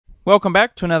Welcome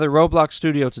back to another Roblox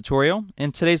Studio tutorial.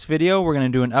 In today's video, we're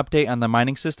going to do an update on the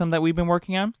mining system that we've been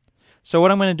working on. So what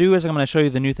I'm going to do is I'm going to show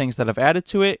you the new things that I've added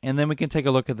to it, and then we can take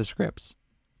a look at the scripts.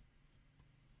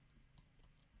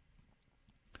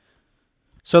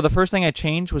 So the first thing I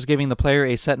changed was giving the player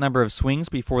a set number of swings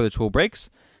before the tool breaks.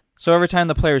 So every time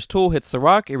the player's tool hits the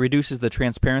rock, it reduces the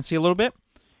transparency a little bit,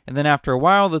 and then after a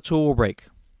while, the tool will break.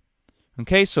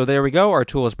 Okay, so there we go, our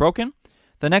tool is broken.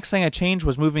 The next thing I changed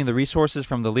was moving the resources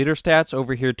from the leader stats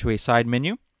over here to a side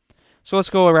menu. So let's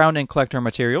go around and collect our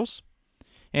materials.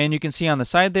 And you can see on the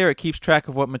side there, it keeps track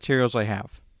of what materials I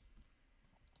have.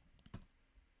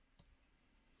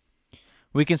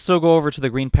 We can still go over to the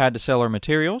green pad to sell our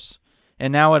materials.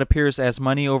 And now it appears as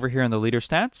money over here in the leader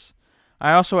stats.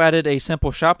 I also added a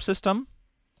simple shop system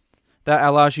that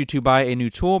allows you to buy a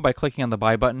new tool by clicking on the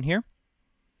buy button here.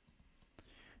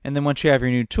 And then once you have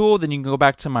your new tool, then you can go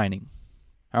back to mining.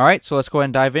 Alright, so let's go ahead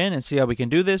and dive in and see how we can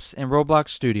do this in Roblox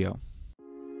Studio.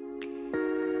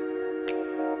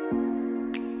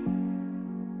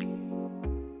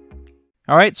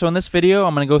 Alright, so in this video,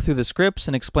 I'm going to go through the scripts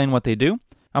and explain what they do.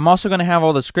 I'm also going to have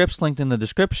all the scripts linked in the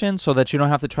description so that you don't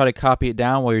have to try to copy it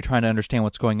down while you're trying to understand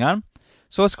what's going on.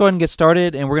 So let's go ahead and get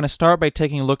started, and we're going to start by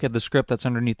taking a look at the script that's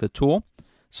underneath the tool.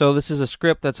 So this is a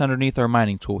script that's underneath our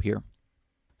mining tool here.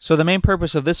 So the main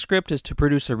purpose of this script is to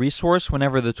produce a resource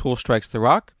whenever the tool strikes the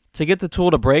rock. To get the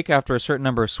tool to break after a certain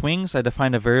number of swings, I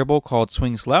defined a variable called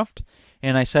swings left,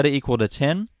 and I set it equal to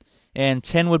 10. And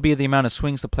 10 would be the amount of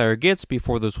swings the player gets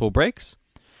before the tool breaks.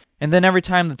 And then every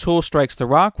time the tool strikes the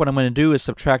rock, what I'm going to do is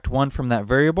subtract 1 from that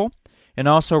variable, and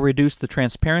also reduce the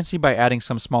transparency by adding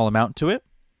some small amount to it.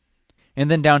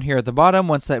 And then down here at the bottom,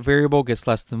 once that variable gets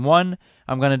less than 1,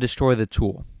 I'm going to destroy the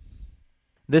tool.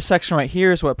 This section right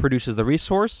here is what produces the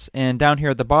resource, and down here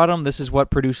at the bottom, this is what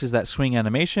produces that swing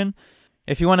animation.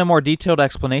 If you want a more detailed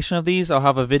explanation of these, I'll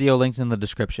have a video linked in the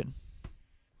description.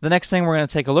 The next thing we're going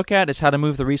to take a look at is how to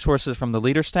move the resources from the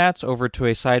leader stats over to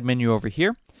a side menu over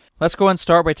here. Let's go ahead and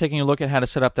start by taking a look at how to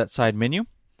set up that side menu.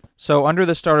 So under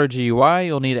the starter GUI,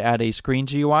 you'll need to add a screen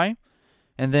GUI,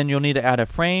 and then you'll need to add a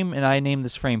frame, and I named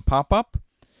this frame pop-up.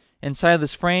 Inside of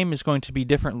this frame is going to be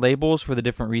different labels for the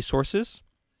different resources.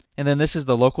 And then this is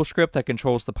the local script that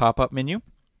controls the pop-up menu.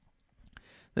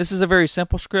 This is a very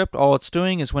simple script. All it's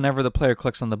doing is whenever the player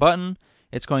clicks on the button,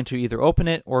 it's going to either open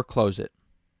it or close it.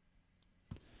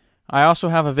 I also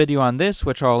have a video on this,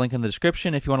 which I'll link in the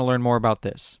description if you want to learn more about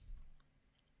this.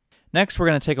 Next, we're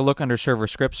going to take a look under Server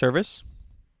Script Service.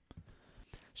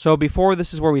 So before,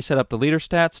 this is where we set up the leader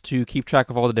stats to keep track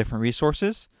of all the different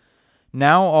resources.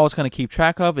 Now, all it's going to keep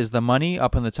track of is the money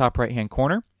up in the top right-hand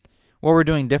corner. What we're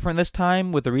doing different this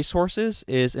time with the resources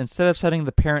is instead of setting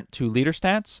the parent to leader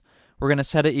stats, we're going to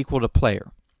set it equal to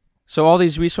player. So all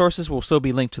these resources will still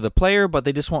be linked to the player, but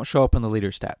they just won't show up in the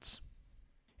leader stats.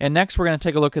 And next we're going to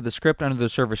take a look at the script under the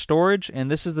server storage,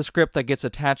 and this is the script that gets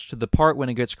attached to the part when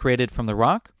it gets created from the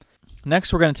rock.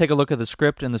 Next we're going to take a look at the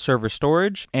script in the server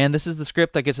storage, and this is the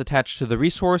script that gets attached to the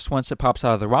resource once it pops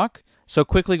out of the rock. So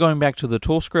quickly going back to the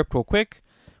tool script real quick.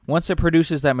 Once it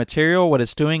produces that material, what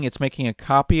it's doing, it's making a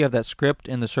copy of that script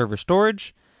in the server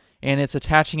storage, and it's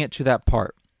attaching it to that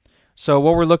part. So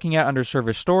what we're looking at under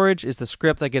server storage is the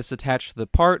script that gets attached to the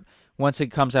part once it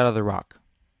comes out of the rock.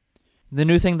 The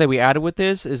new thing that we added with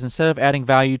this is instead of adding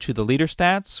value to the leader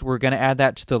stats, we're going to add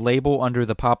that to the label under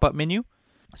the pop-up menu.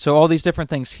 So all these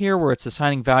different things here where it's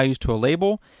assigning values to a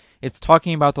label, it's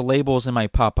talking about the labels in my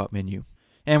pop-up menu.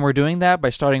 And we're doing that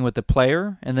by starting with the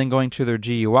player and then going to their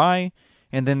GUI,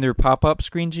 and then their pop-up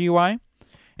screen GUI,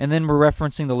 and then we're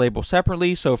referencing the label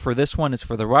separately. So for this one, it's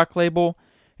for the rock label,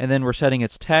 and then we're setting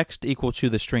its text equal to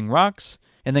the string rocks,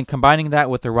 and then combining that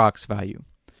with the rocks value.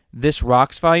 This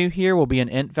rocks value here will be an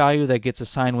int value that gets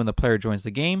assigned when the player joins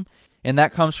the game, and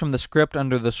that comes from the script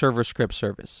under the server script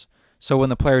service. So when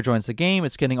the player joins the game,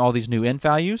 it's getting all these new int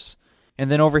values,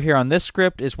 and then over here on this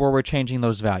script is where we're changing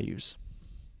those values.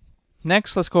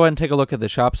 Next, let's go ahead and take a look at the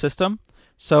shop system.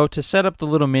 So to set up the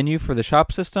little menu for the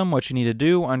shop system, what you need to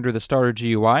do under the starter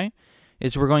GUI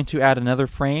is we're going to add another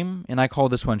frame, and I call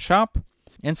this one shop.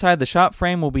 Inside the shop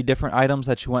frame will be different items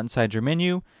that you want inside your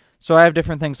menu. So I have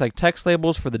different things like text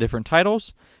labels for the different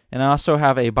titles, and I also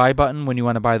have a buy button when you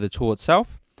want to buy the tool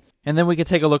itself. And then we can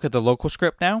take a look at the local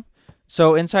script now.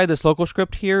 So inside this local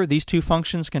script here, these two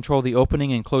functions control the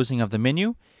opening and closing of the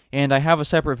menu, and I have a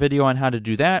separate video on how to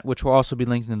do that, which will also be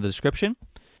linked in the description.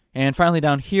 And finally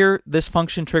down here, this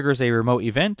function triggers a remote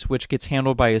event, which gets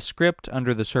handled by a script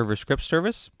under the server script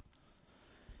service.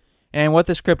 And what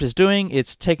this script is doing,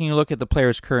 it's taking a look at the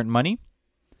player's current money,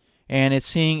 and it's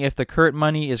seeing if the current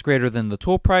money is greater than the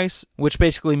tool price, which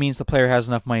basically means the player has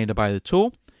enough money to buy the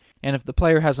tool. And if the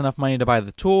player has enough money to buy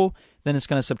the tool, then it's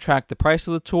going to subtract the price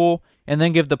of the tool and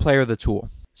then give the player the tool.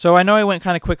 So I know I went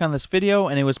kind of quick on this video,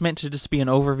 and it was meant to just be an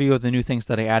overview of the new things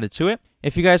that I added to it.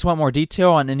 If you guys want more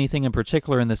detail on anything in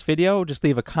particular in this video, just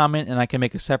leave a comment and I can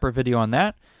make a separate video on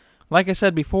that. Like I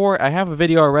said before, I have a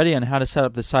video already on how to set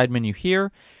up the side menu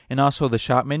here and also the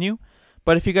shop menu.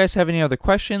 But if you guys have any other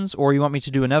questions or you want me to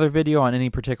do another video on any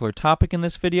particular topic in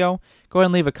this video, go ahead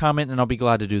and leave a comment and I'll be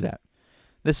glad to do that.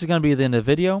 This is going to be the end of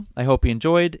the video. I hope you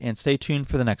enjoyed, and stay tuned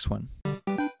for the next one.